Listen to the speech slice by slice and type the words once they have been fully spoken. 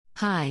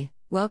Hi,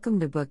 welcome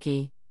to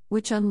Bookie,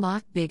 which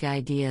unlock big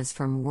ideas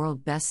from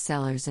world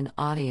bestsellers in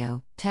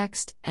audio,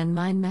 text, and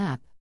mind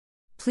map.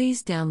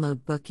 Please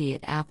download Bookie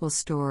at Apple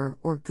Store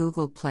or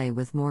Google Play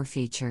with more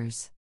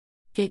features.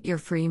 Get your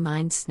free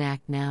mind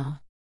snack now.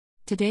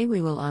 Today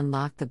we will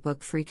unlock the book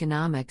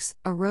Freakonomics,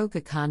 a rogue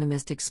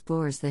economist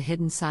explores the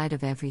hidden side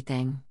of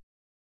everything.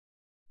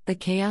 The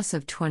chaos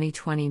of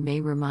 2020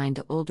 may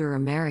remind older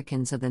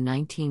Americans of the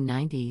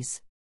 1990s.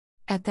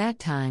 At that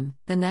time,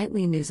 the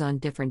nightly news on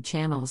different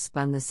channels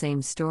spun the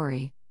same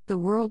story: the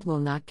world will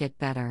not get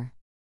better.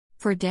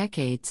 For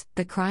decades,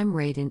 the crime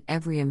rate in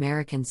every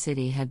American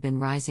city had been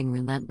rising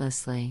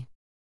relentlessly.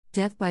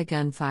 Death by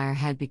gunfire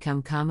had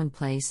become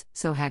commonplace,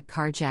 so had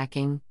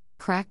carjacking,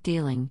 crack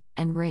dealing,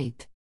 and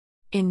rape.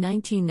 In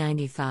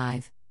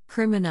 1995,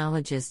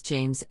 criminologist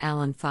James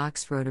Allen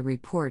Fox wrote a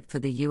report for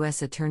the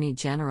U.S. Attorney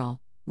General,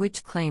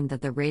 which claimed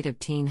that the rate of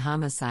teen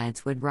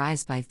homicides would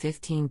rise by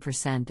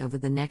 15% over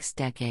the next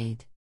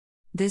decade.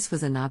 This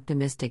was an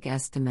optimistic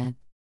estimate.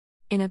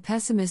 In a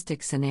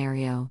pessimistic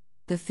scenario,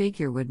 the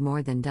figure would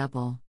more than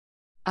double.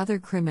 Other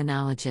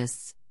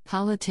criminologists,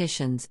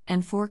 politicians,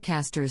 and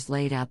forecasters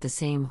laid out the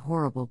same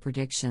horrible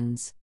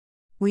predictions.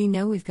 "We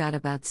know we've got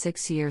about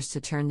 6 years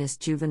to turn this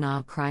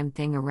juvenile crime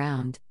thing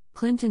around,"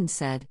 Clinton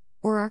said,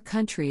 "or our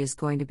country is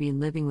going to be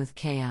living with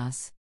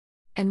chaos.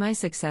 And my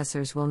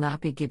successors will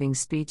not be giving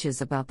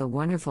speeches about the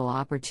wonderful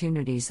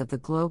opportunities of the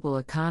global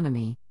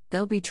economy,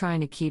 they'll be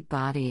trying to keep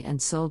body and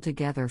soul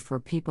together for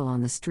people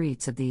on the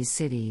streets of these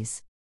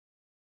cities."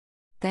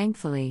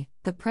 Thankfully,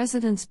 the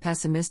president's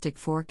pessimistic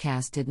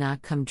forecast did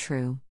not come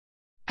true.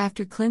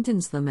 After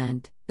Clinton's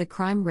lament, the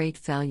crime rate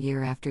fell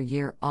year after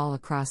year all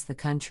across the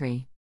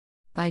country.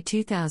 By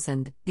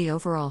 2000, the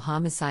overall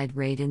homicide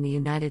rate in the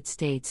United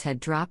States had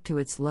dropped to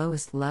its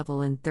lowest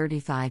level in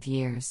 35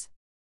 years.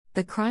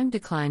 The crime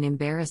decline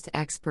embarrassed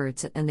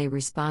experts and they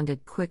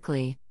responded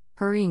quickly,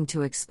 hurrying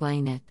to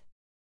explain it.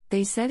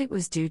 They said it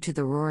was due to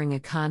the roaring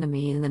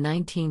economy in the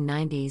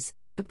 1990s,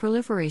 the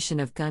proliferation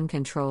of gun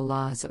control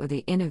laws, or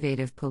the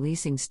innovative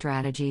policing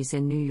strategies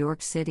in New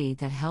York City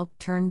that helped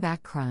turn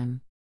back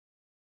crime.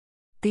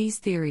 These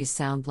theories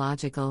sound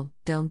logical,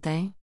 don't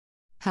they?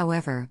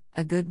 However,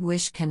 a good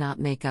wish cannot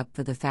make up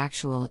for the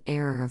factual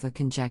error of a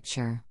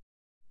conjecture.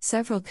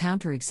 Several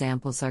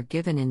counterexamples are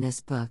given in this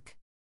book.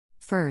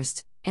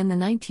 First, in the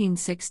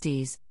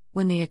 1960s,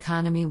 when the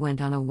economy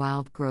went on a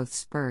wild growth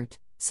spurt,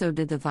 so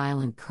did the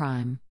violent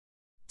crime.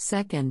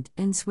 Second,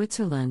 in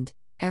Switzerland,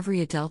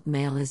 every adult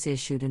male is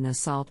issued an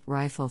assault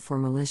rifle for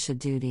militia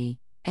duty,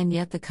 and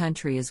yet the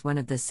country is one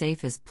of the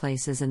safest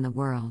places in the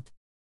world.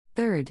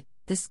 Third,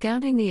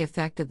 discounting the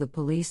effect of the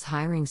police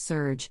hiring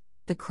surge,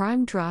 the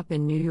crime drop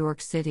in New York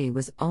City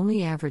was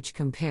only average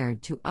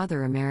compared to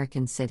other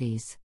American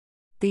cities.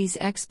 These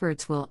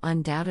experts will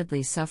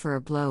undoubtedly suffer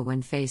a blow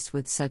when faced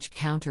with such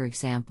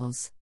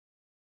counterexamples.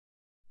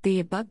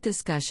 The above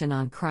discussion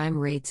on crime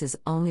rates is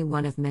only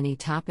one of many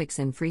topics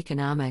in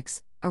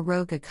Freakonomics, a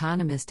rogue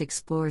economist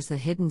explores the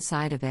hidden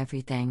side of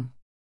everything.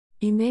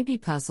 You may be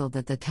puzzled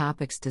that the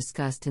topics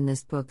discussed in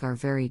this book are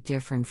very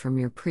different from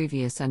your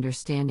previous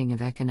understanding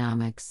of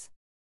economics.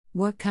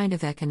 What kind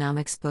of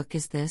economics book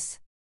is this?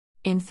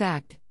 In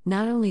fact,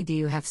 not only do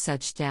you have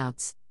such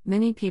doubts,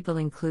 many people,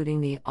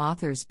 including the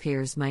author's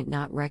peers, might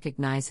not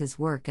recognize his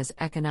work as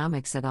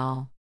economics at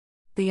all.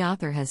 The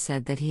author has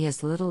said that he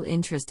has little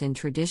interest in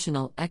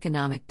traditional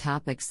economic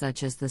topics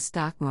such as the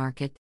stock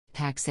market,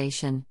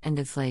 taxation, and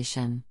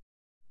inflation.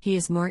 He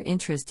is more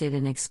interested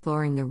in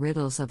exploring the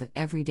riddles of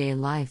everyday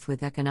life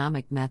with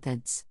economic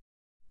methods.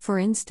 For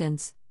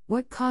instance,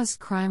 what caused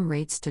crime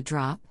rates to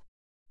drop?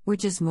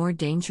 Which is more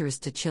dangerous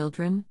to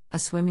children, a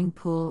swimming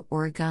pool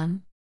or a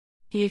gun?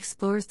 He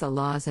explores the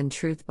laws and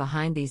truth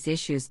behind these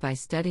issues by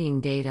studying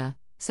data,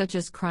 such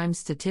as crime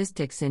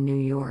statistics in New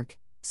York,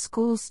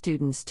 school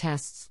students'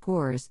 test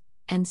scores,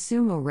 and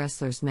sumo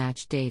wrestlers'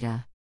 match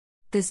data.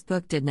 This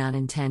book did not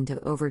intend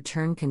to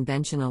overturn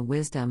conventional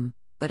wisdom,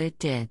 but it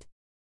did.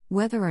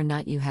 Whether or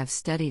not you have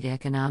studied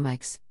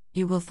economics,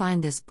 you will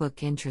find this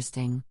book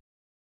interesting.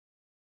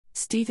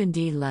 Stephen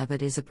D.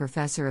 Levitt is a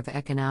professor of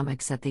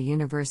economics at the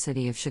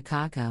University of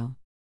Chicago.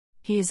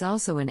 He is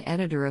also an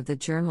editor of the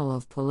Journal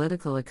of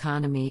Political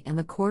Economy and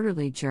the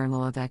Quarterly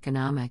Journal of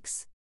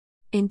Economics.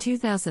 In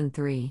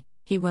 2003,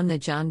 he won the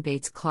John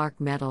Bates Clark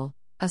Medal,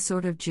 a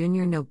sort of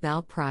junior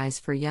Nobel Prize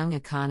for young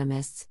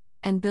economists,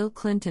 and Bill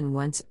Clinton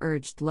once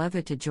urged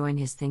Levitt to join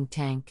his think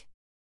tank.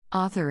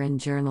 Author and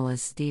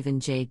journalist Stephen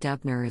J.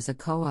 Dubner is a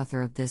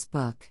co-author of this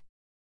book.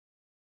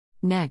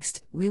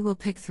 Next, we will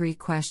pick 3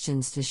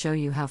 questions to show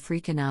you how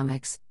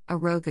Freakonomics, a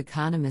rogue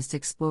economist,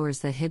 explores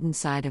the hidden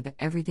side of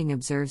everything,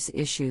 observes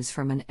issues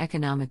from an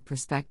economic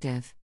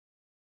perspective.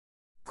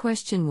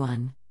 Question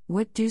 1.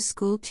 What do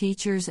school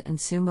teachers and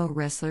sumo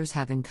wrestlers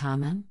have in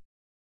common?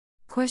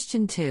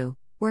 Question 2.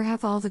 Where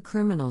have all the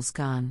criminals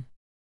gone?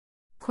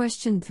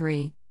 Question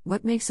 3.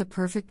 What makes a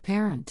perfect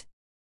parent?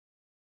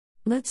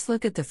 Let's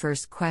look at the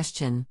first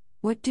question.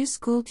 What do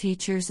school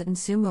teachers and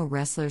sumo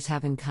wrestlers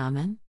have in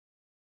common?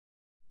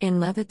 In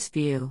Levitt's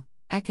view,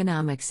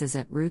 Economics is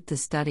at root the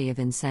study of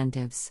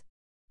incentives.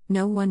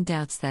 No one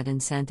doubts that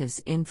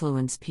incentives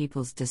influence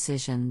people's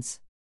decisions.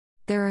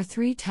 There are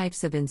three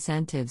types of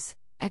incentives: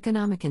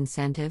 economic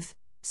incentive,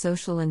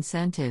 social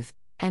incentive,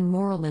 and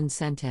moral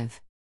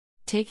incentive.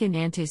 Take an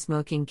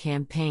anti-smoking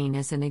campaign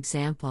as an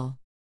example.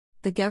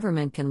 The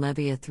government can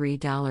levy a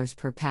 $3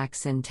 per pack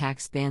sin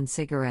tax, ban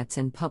cigarettes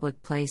in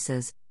public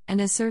places, and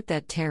assert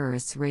that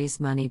terrorists raise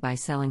money by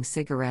selling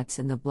cigarettes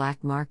in the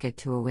black market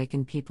to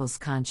awaken people's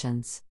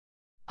conscience.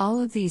 All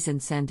of these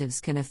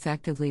incentives can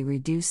effectively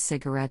reduce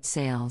cigarette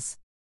sales.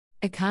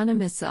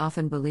 Economists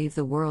often believe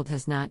the world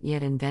has not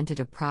yet invented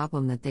a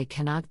problem that they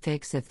cannot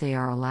fix if they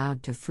are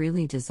allowed to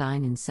freely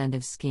design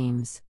incentive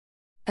schemes.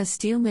 A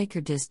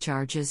steelmaker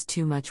discharges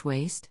too much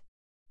waste?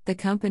 The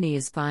company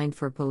is fined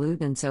for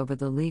pollutants over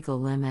the legal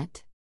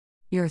limit.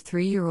 Your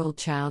 3-year-old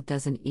child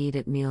doesn't eat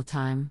at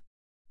mealtime.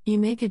 You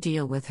make a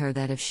deal with her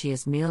that if she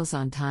has meals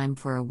on time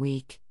for a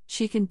week,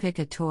 she can pick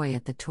a toy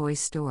at the toy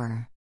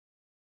store.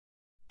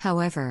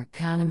 However,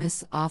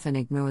 economists often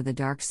ignore the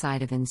dark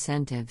side of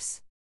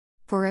incentives.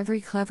 For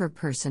every clever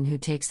person who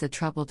takes the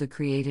trouble to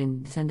create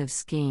an incentive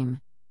scheme,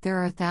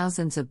 there are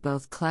thousands of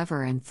both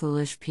clever and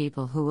foolish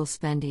people who will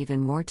spend even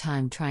more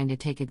time trying to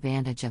take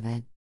advantage of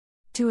it.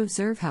 To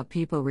observe how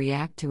people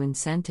react to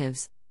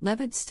incentives,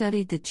 Levitt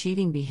studied the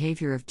cheating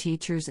behavior of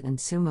teachers and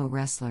sumo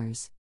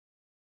wrestlers.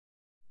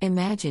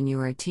 Imagine you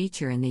are a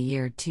teacher in the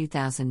year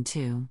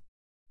 2002.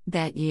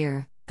 That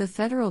year, the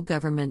federal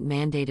government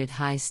mandated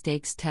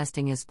high-stakes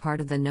testing as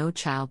part of the No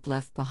Child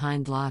Left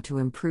Behind law to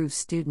improve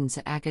students'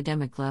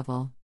 academic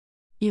level.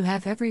 You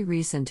have every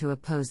reason to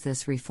oppose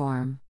this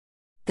reform.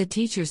 The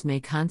teachers may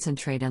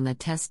concentrate on the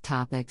test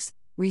topics,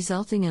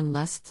 resulting in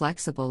less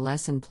flexible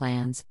lesson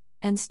plans,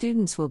 and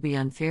students will be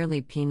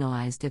unfairly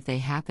penalized if they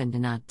happen to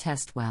not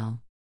test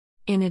well.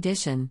 In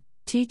addition,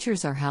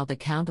 teachers are held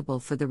accountable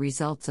for the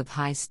results of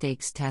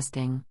high-stakes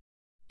testing.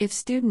 If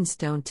students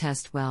don't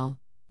test well,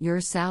 your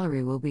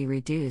salary will be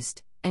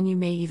reduced, and you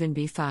may even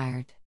be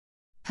fired.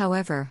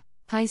 However,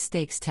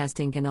 high-stakes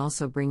testing can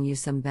also bring you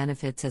some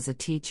benefits as a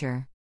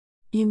teacher.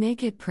 You may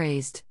get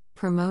praised,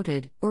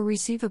 promoted, or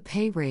receive a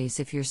pay raise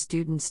if your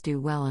students do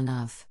well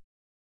enough.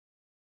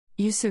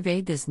 You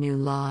surveyed this new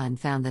law and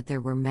found that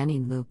there were many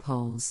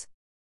loopholes.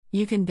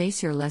 You can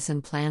base your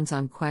lesson plans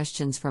on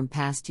questions from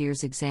past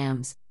year's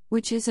exams,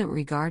 which isn't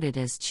regarded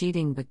as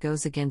cheating but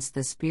goes against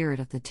the spirit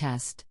of the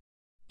test.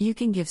 You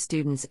can give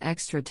students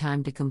extra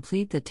time to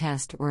complete the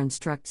test or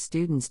instruct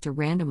students to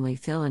randomly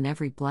fill in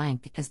every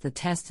blank as the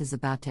test is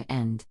about to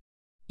end.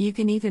 You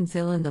can even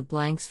fill in the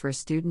blanks for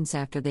students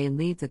after they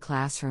leave the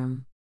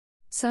classroom.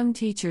 Some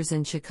teachers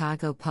in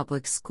Chicago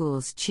public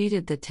schools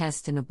cheated the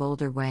test in a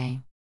bolder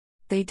way.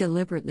 They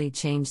deliberately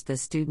changed the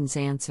students'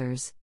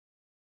 answers.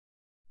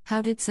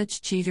 How did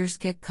such cheaters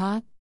get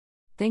caught?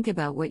 Think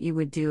about what you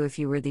would do if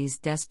you were these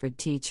desperate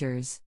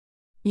teachers.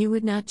 You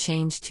would not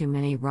change too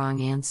many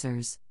wrong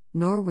answers,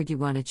 nor would you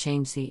want to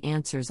change the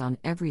answers on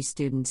every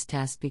student's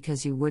test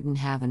because you wouldn't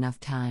have enough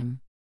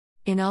time.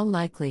 In all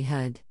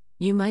likelihood,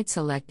 you might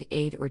select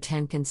 8 or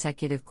 10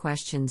 consecutive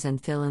questions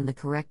and fill in the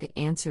correct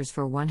answers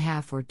for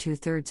 1/2 or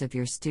 2/3 of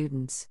your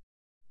students.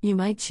 You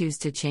might choose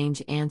to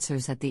change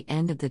answers at the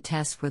end of the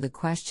test where the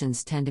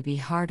questions tend to be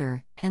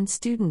harder, and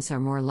students are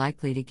more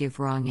likely to give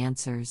wrong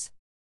answers.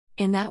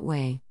 In that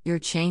way, your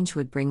change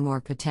would bring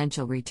more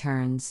potential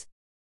returns.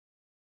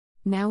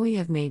 Now we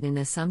have made an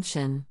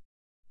assumption.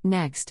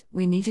 Next,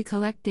 we need to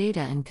collect data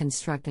and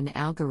construct an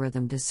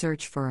algorithm to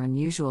search for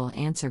unusual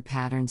answer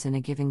patterns in a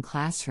given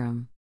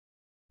classroom.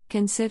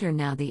 Consider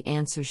now the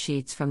answer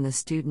sheets from the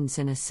students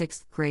in a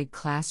 6th grade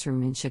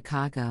classroom in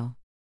Chicago.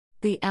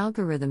 The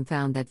algorithm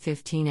found that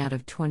 15 out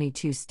of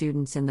 22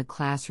 students in the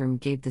classroom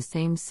gave the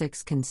same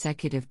 6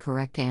 consecutive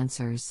correct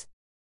answers.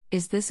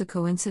 Is this a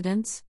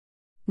coincidence?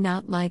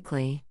 Not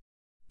likely.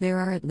 There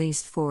are at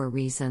least 4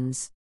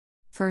 reasons.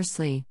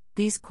 Firstly,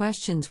 these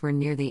questions were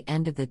near the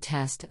end of the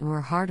test and were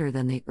harder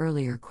than the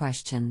earlier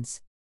questions.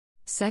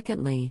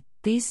 Secondly,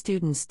 these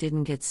students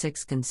didn't get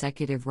 6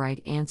 consecutive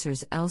right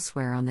answers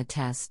elsewhere on the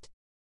test.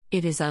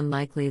 It is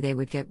unlikely they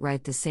would get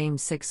right the same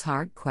 6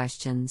 hard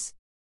questions.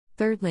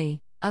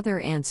 Thirdly, other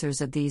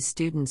answers of these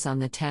students on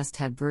the test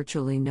had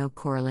virtually no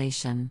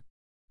correlation.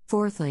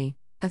 Fourthly,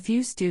 a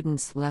few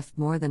students left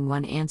more than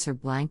one answer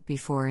blank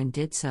before and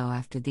did so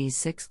after these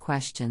 6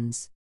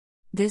 questions.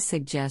 This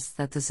suggests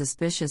that the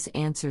suspicious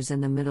answers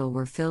in the middle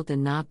were filled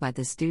in not by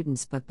the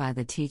students but by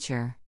the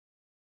teacher.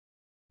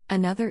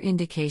 Another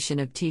indication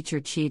of teacher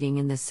cheating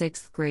in the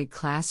 6th grade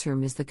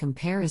classroom is the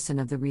comparison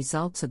of the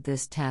results of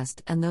this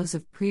test and those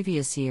of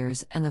previous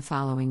years and the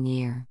following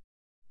year.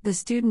 The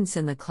students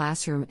in the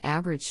classroom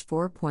averaged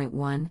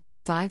 4.1,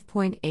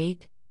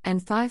 5.8,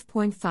 and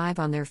 5.5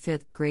 on their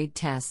 5th grade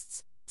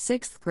tests,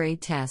 6th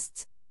grade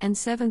tests, and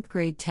 7th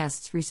grade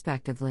tests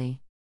respectively.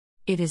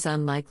 It is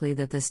unlikely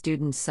that the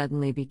students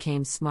suddenly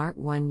became smart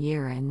one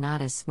year and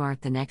not as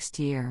smart the next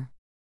year.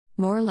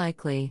 More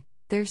likely,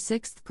 their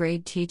 6th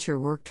grade teacher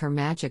worked her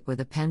magic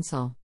with a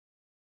pencil.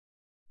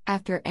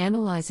 After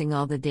analyzing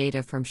all the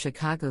data from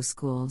Chicago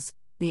schools,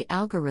 the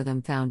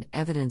algorithm found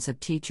evidence of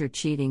teacher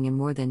cheating in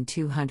more than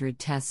 200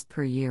 tests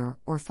per year,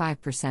 or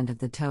 5% of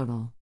the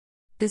total.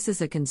 This is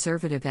a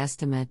conservative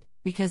estimate,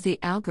 because the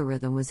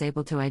algorithm was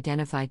able to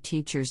identify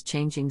teachers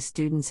changing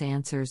students'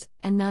 answers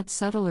and not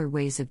subtler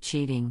ways of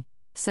cheating,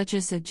 such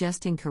as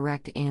suggesting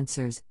correct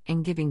answers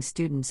and giving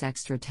students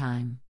extra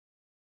time.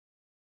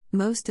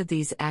 Most of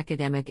these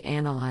academic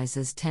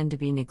analyses tend to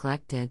be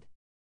neglected.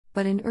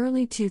 But in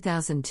early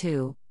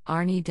 2002,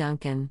 Arne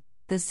Duncan,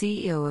 the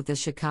CEO of the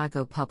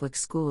Chicago Public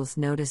Schools,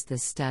 noticed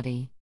this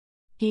study.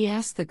 He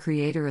asked the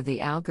creator of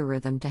the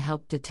algorithm to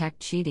help detect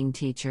cheating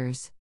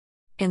teachers.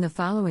 In the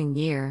following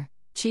year,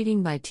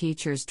 cheating by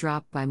teachers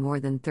dropped by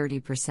more than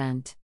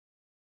 30%.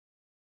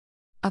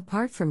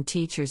 Apart from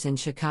teachers in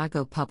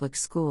Chicago public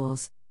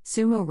schools,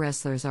 sumo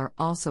wrestlers are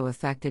also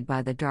affected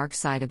by the dark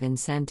side of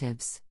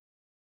incentives.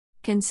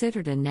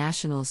 Considered a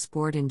national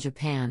sport in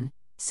Japan,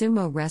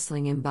 sumo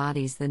wrestling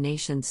embodies the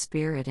nation's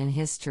spirit and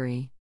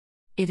history.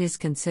 It is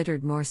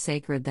considered more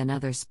sacred than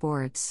other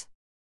sports.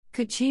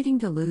 Could cheating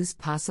to lose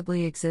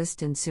possibly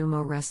exist in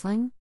sumo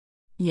wrestling?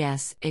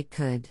 Yes, it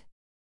could.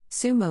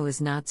 Sumo is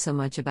not so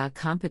much about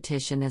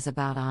competition as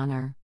about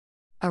honor.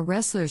 A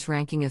wrestler's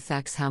ranking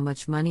affects how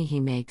much money he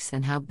makes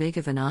and how big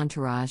of an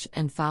entourage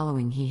and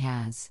following he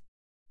has.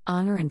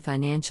 Honor and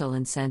financial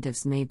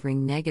incentives may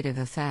bring negative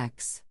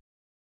effects.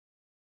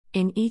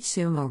 In each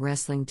sumo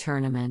wrestling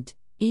tournament,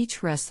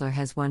 each wrestler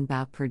has one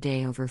bout per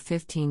day over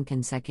 15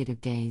 consecutive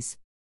days.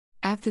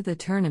 After the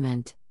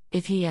tournament,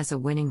 if he has a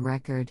winning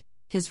record,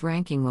 his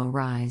ranking will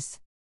rise.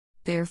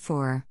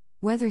 Therefore,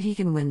 whether he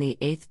can win the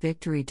 8th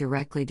victory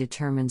directly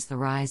determines the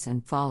rise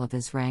and fall of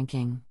his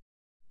ranking.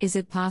 Is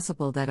it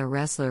possible that a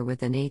wrestler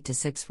with an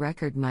 8-6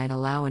 record might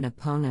allow an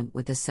opponent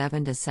with a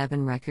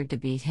 7-7 record to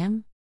beat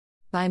him?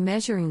 By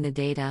measuring the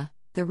data,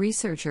 the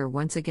researcher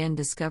once again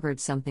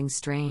discovered something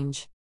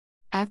strange.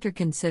 After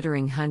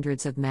considering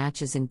hundreds of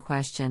matches in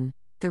question,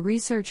 the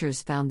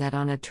researchers found that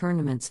on a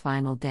tournament's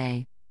final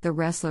day, the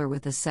wrestler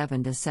with a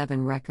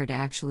 7-7 record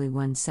actually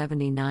won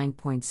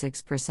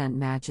 79.6%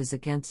 matches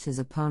against his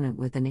opponent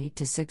with an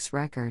 8-6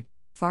 record,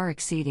 far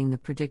exceeding the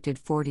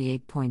predicted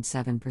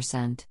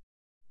 48.7%.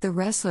 The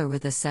wrestler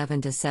with a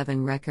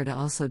 7-7 record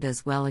also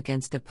does well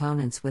against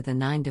opponents with a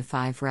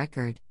 9-5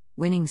 record,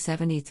 winning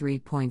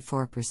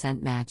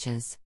 73.4%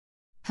 matches.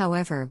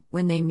 However,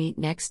 when they meet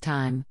next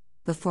time,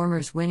 the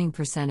former's winning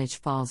percentage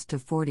falls to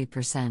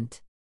 40%.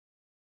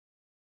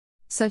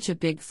 Such a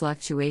big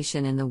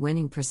fluctuation in the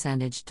winning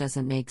percentage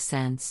doesn't make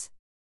sense.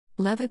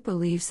 Levitt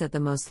believes that the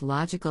most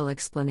logical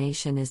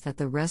explanation is that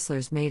the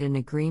wrestlers made an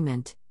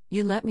agreement: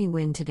 you let me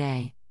win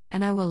today,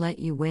 and I will let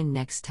you win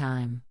next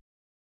time.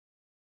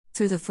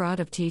 Through the fraud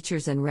of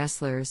teachers and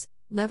wrestlers,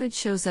 Levitt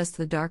shows us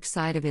the dark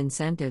side of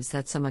incentives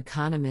that some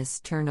economists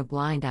turn a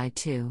blind eye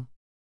to.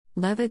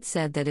 Levitt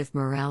said that if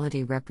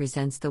morality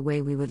represents the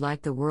way we would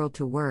like the world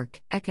to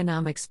work,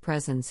 economics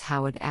presents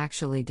how it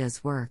actually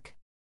does work.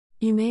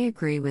 You may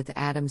agree with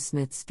Adam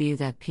Smith's view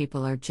that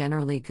people are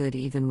generally good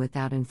even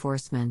without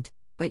enforcement,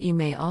 but you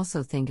may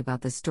also think about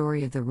the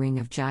story of the ring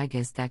of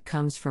Gyges that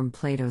comes from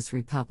Plato's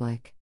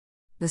Republic.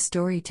 The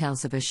story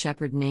tells of a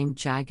shepherd named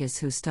Gyges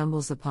who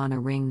stumbles upon a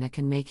ring that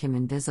can make him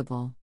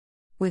invisible.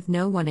 With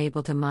no one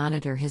able to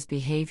monitor his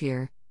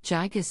behavior,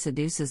 Gyges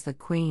seduces the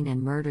queen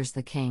and murders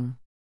the king.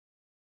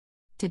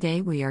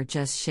 Today we are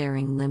just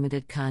sharing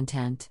limited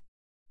content.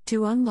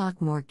 To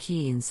unlock more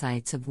key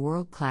insights of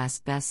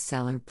world-class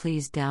bestseller,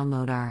 please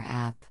download our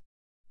app.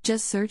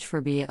 Just search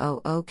for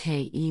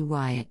BOOKEY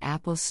at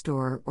Apple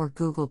Store or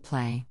Google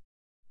Play.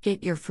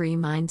 Get your free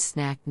mind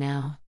snack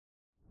now.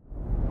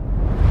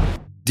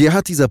 Dir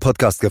hat dieser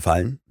Podcast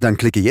gefallen? Dann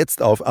klicke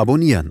jetzt auf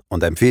Abonnieren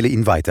und empfehle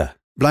ihn weiter.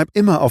 Bleib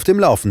immer auf dem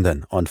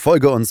Laufenden und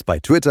folge uns bei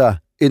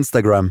Twitter,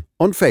 Instagram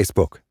und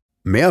Facebook.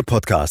 Mehr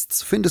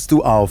Podcasts findest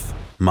du auf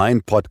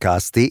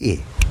meinpodcast.de.